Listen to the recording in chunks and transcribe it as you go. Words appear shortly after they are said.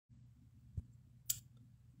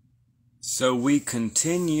So we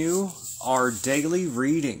continue our daily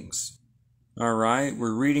readings. All right,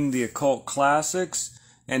 we're reading the occult classics,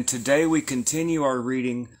 and today we continue our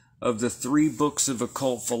reading of the 3 books of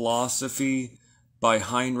occult philosophy by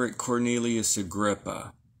Heinrich Cornelius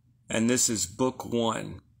Agrippa. And this is book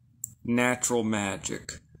 1, Natural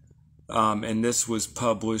Magic. And this was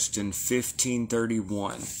published in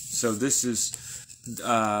 1531. So this is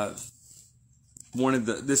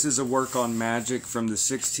this is a work on magic from the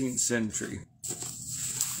 16th century.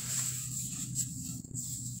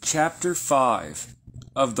 Chapter 5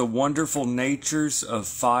 of the wonderful natures of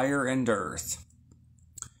fire and earth.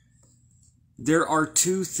 There are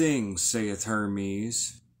 2 things, saith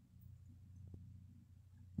Hermes,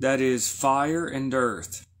 that is, fire and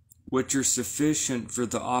earth, which are sufficient for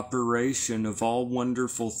the operation of all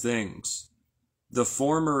wonderful things. The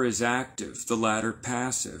former is active, the latter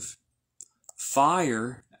passive.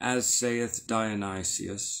 Fire, as saith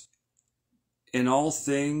Dionysius, in all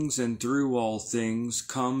things and through all things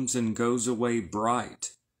comes and goes away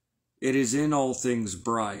bright. It is in all things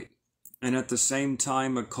bright, and at the same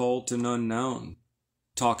time occult and unknown.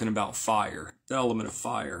 Talking about fire, the element of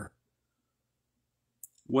fire.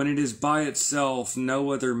 When it is by itself,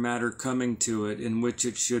 no other matter coming to it in which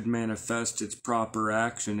it should manifest its proper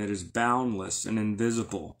action, it is boundless and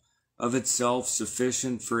invisible, of itself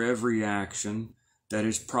sufficient for every action that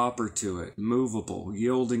is proper to it, movable,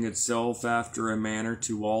 yielding itself after a manner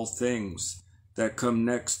to all things that come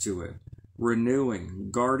next to it, renewing,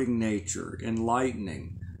 guarding nature,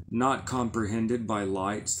 enlightening, not comprehended by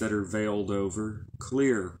lights that are veiled over,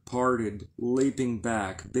 clear, parted, leaping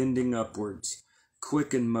back, bending upwards,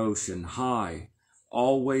 quick in motion, high,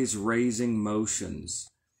 always raising motions,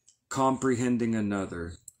 comprehending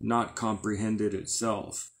another, not comprehended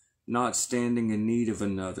itself, not standing in need of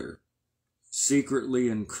another, secretly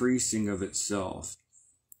increasing of itself,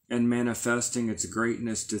 and manifesting its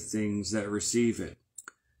greatness to things that receive it,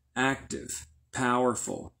 active,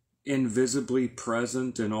 powerful, invisibly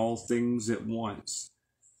present in all things at once.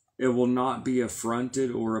 It will not be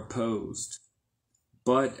affronted or opposed,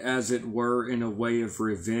 but as it were in a way of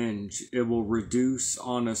revenge, it will reduce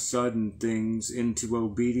on a sudden things into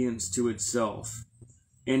obedience to itself,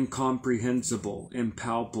 incomprehensible,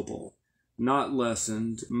 impalpable, not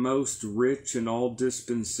lessened, most rich in all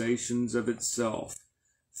dispensations of itself.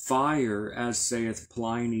 Fire, as saith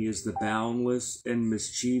Pliny, is the boundless and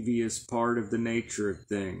mischievous part of the nature of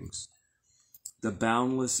things. The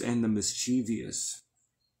boundless and the mischievous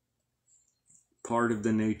part of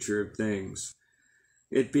the nature of things.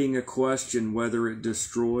 It being a question whether it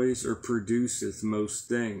destroys or produceth most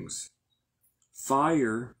things.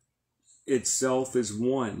 Fire itself is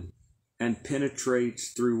one, and penetrates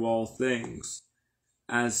through all things,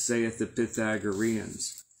 as saith the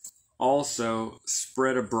Pythagoreans. Also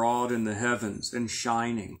spread abroad in the heavens, and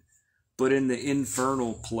shining, but in the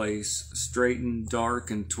infernal place, straitened,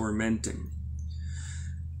 dark, and tormenting.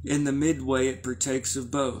 In the midway it partakes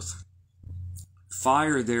of both.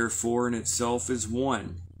 Fire, therefore, in itself is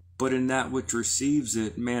one, but in that which receives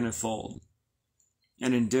it, manifold.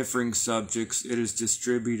 And in differing subjects it is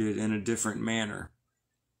distributed in a different manner.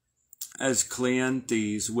 As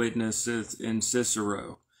Cleanthes witnesseth in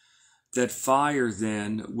Cicero, that fire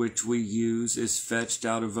then which we use is fetched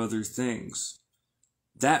out of other things.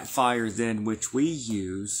 That fire then which we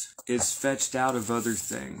use is fetched out of other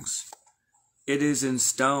things. It is in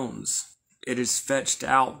stones. It is fetched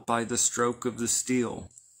out by the stroke of the steel.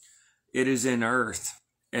 It is in earth,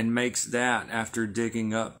 and makes that after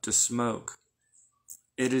digging up to smoke.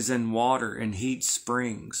 It is in water and heat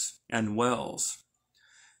springs and wells.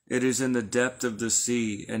 It is in the depth of the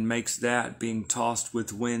sea, and makes that being tossed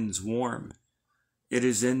with winds warm. It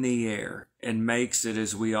is in the air, and makes it,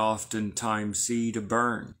 as we oftentimes see, to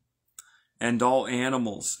burn. And all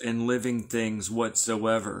animals and living things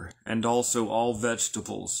whatsoever, and also all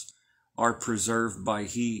vegetables, are preserved by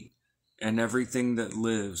heat, and everything that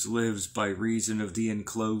lives, lives by reason of the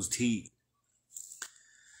enclosed heat.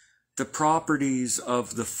 The properties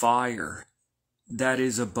of the fire that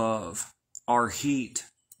is above are heat,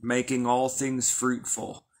 making all things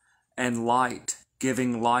fruitful, and light,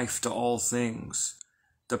 giving life to all things.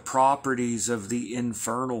 The properties of the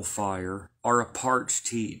infernal fire are a parched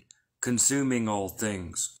heat, consuming all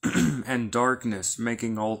things, and darkness,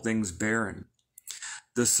 making all things barren.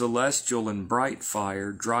 The celestial and bright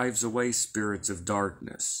fire drives away spirits of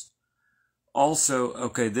darkness. Also,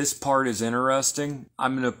 okay, this part is interesting.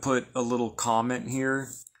 I'm going to put a little comment here.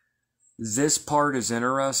 This part is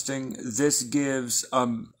interesting. This gives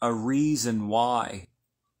a reason why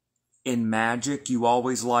in magic you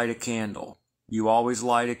always light a candle. You always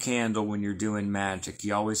light a candle when you're doing magic.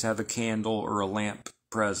 You always have a candle or a lamp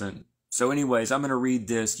present. So anyways, I'm going to read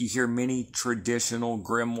this. You hear many traditional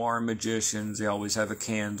grimoire magicians, they always have a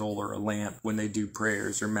candle or a lamp when they do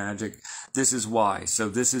prayers or magic. This is why. So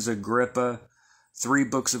this is Agrippa, 3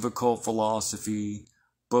 books of occult philosophy,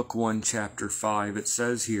 book 1, chapter 5. It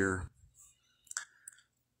says here,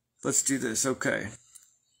 let's do this, okay.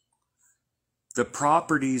 The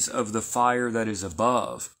properties of the fire that is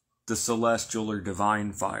above, the celestial or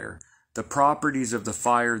divine fire. The properties of the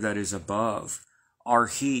fire that is above are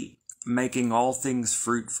heat, making all things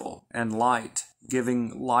fruitful, and light,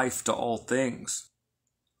 giving life to all things.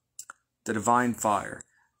 The divine fire.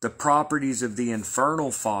 The properties of the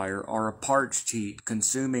infernal fire are a parched heat,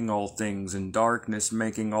 consuming all things, and darkness,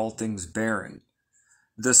 making all things barren.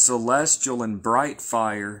 The celestial and bright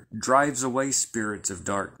fire drives away spirits of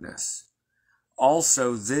darkness.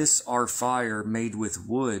 Also, this our fire made with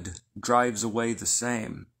wood drives away the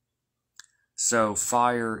same. So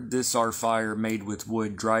this our fire made with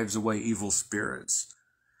wood drives away evil spirits.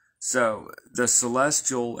 So the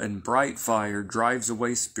celestial and bright fire drives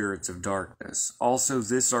away spirits of darkness. Also,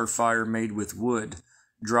 this our fire made with wood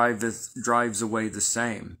drives away the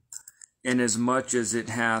same, inasmuch as it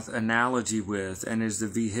hath analogy with, and is the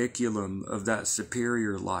vehiculum of that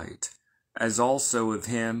superior light, as also of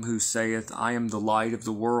him who saith, I am the light of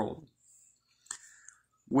the world,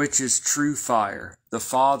 which is true fire, the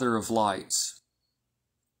Father of lights,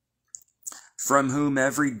 from whom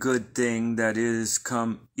every good thing that is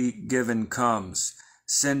given comes,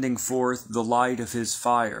 sending forth the light of his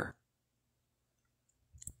fire,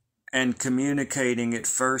 and communicating it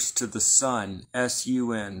first to the sun,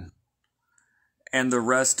 S-U-N, and the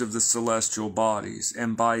rest of the celestial bodies,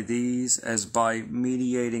 and by these, as by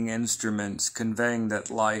mediating instruments, conveying that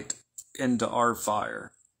light into our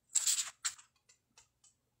fire.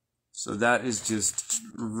 So that is just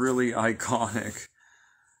really iconic.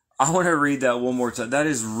 I want to read that one more time. That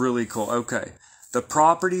is really cool. Okay. The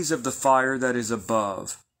properties of the fire that is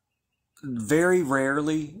above. Very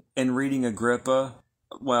rarely in reading Agrippa,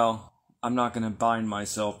 well, I'm not going to bind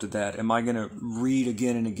myself to that. Am I going to read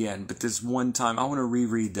again and again? But this one time, I want to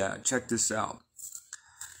reread that. Check this out.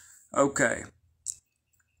 Okay.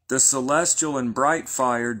 The celestial and bright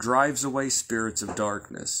fire drives away spirits of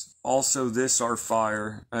darkness. Also this our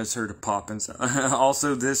fire, I just heard a pop inside.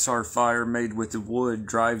 Also this our fire made with the wood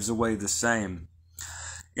drives away the same,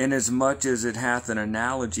 inasmuch as it hath an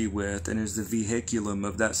analogy with, and is the vehiculum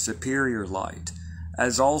of that superior light,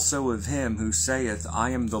 as also of him who saith, I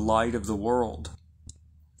am the light of the world,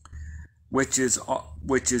 which is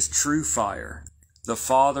true fire, the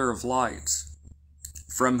Father of lights,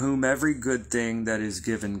 from whom every good thing that is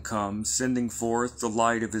given comes, sending forth the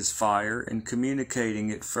light of his fire, and communicating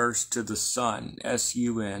it first to the sun,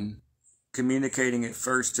 S-U-N, communicating it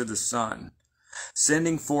first to the sun,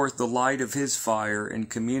 sending forth the light of his fire, and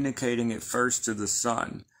communicating it first to the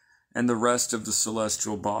sun, and the rest of the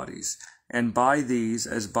celestial bodies, and by these,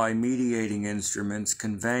 as by mediating instruments,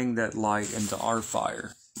 conveying that light into our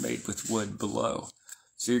fire, made with wood below.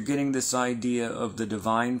 So you're getting this idea of the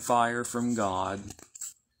divine fire from God,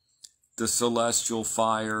 the celestial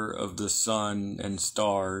fire of the sun and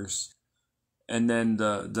stars, and then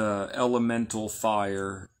the elemental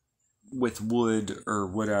fire with wood or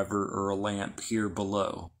whatever, or a lamp here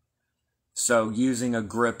below. So using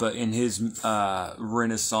Agrippa in his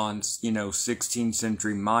Renaissance, 16th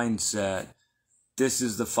century mindset, this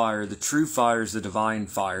is the fire. The true fire is the divine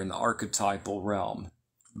fire in the archetypal realm.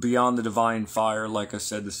 Beyond the divine fire, like I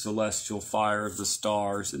said, the celestial fire of the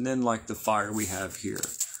stars, and then like the fire we have here.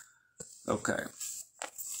 Okay.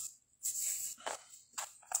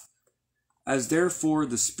 As therefore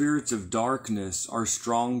the spirits of darkness are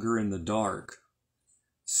stronger in the dark,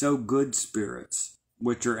 so good spirits,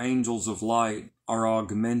 which are angels of light, are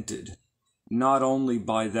augmented, not only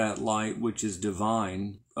by that light which is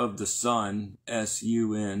divine, of the sun,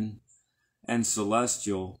 S-U-N, and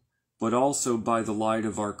celestial, but also by the light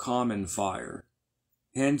of our common fire.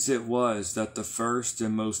 Hence it was that the first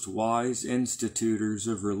and most wise institutors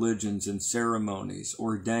of religions and ceremonies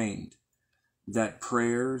ordained that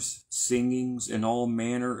prayers, singings, and all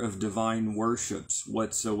manner of divine worships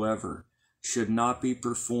whatsoever should not be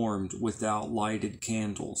performed without lighted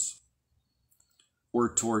candles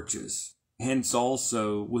or torches. Hence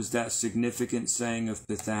also was that significant saying of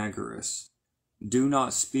Pythagoras, do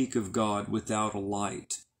not speak of God without a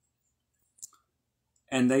light.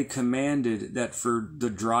 And they commanded that for the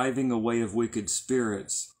driving away of wicked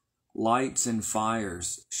spirits, lights and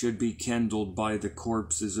fires should be kindled by the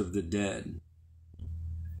corpses of the dead.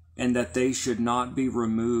 and that they should not be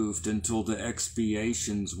removed until the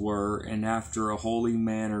expiations were, and after a holy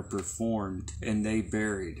manner performed, and they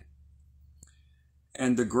buried.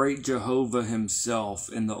 And the great Jehovah himself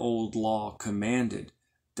in the old law commanded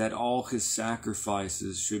that all his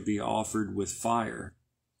sacrifices should be offered with fire,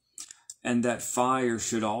 and that fire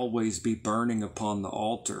should always be burning upon the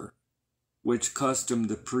altar, which custom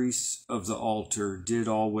the priests of the altar did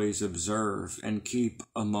always observe and keep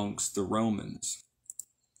amongst the Romans.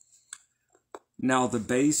 Now the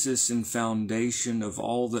basis and foundation of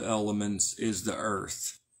all the elements is the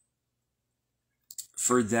earth.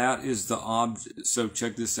 For that is the object. So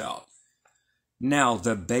check this out. Now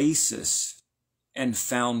the basis and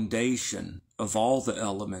foundation of all the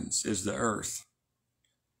elements is the earth.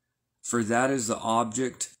 For that is the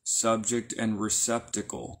object, subject, and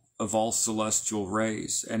receptacle of all celestial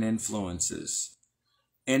rays and influences.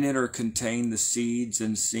 In it are contained the seeds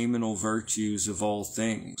and seminal virtues of all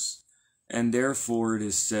things, and therefore it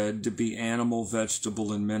is said to be animal,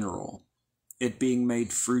 vegetable, and mineral. It being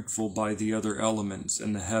made fruitful by the other elements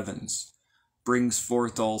in the heavens, brings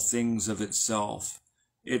forth all things of itself.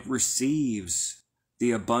 It receives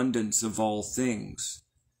the abundance of all things,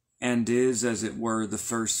 and is, as it were, the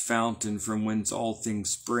first fountain from whence all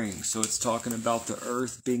things spring. So it's talking about the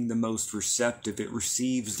earth being the most receptive. It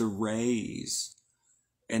receives the rays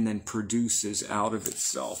and then produces out of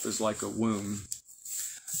itself as like a womb.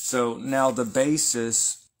 So now the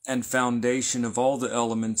basis and foundation of all the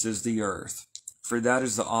elements is the earth. For that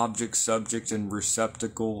is the object, subject, and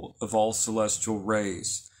receptacle of all celestial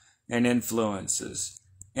rays and influences.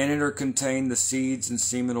 In it are contained the seeds and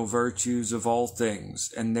seminal virtues of all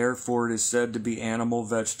things, and therefore it is said to be animal,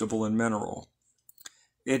 vegetable, and mineral.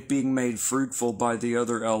 It being made fruitful by the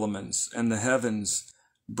other elements, and the heavens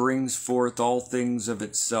brings forth all things of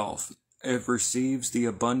itself. It receives the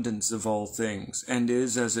abundance of all things, and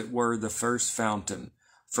is, as it were, the first fountain,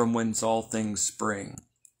 from whence all things spring.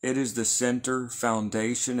 It is the center,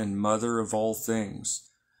 foundation, and mother of all things.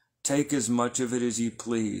 Take as much of it as you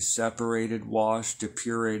please, separated, washed,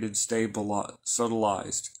 depurated,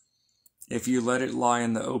 subtilized. If you let it lie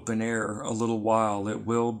in the open air a little while, it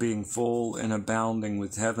will, being full and abounding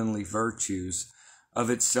with heavenly virtues, of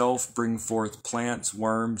itself bring forth plants,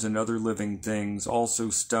 worms, and other living things, also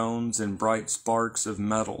stones and bright sparks of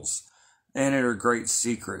metals. And it are great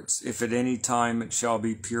secrets, if at any time it shall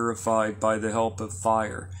be purified by the help of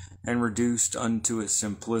fire, and reduced unto its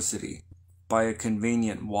simplicity, by a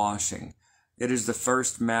convenient washing. It is the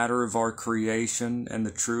first matter of our creation, and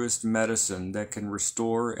the truest medicine that can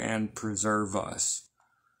restore and preserve us.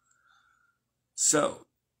 So,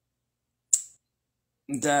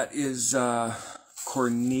 that is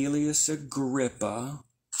Cornelius Agrippa,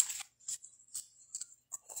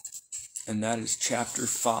 and that is chapter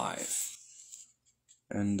 5.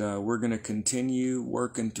 And we're going to continue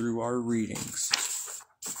working through our readings.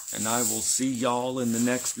 And I will see y'all in the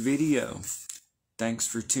next video. Thanks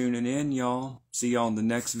for tuning in, y'all. See y'all in the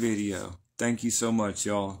next video. Thank you so much,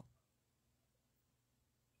 y'all.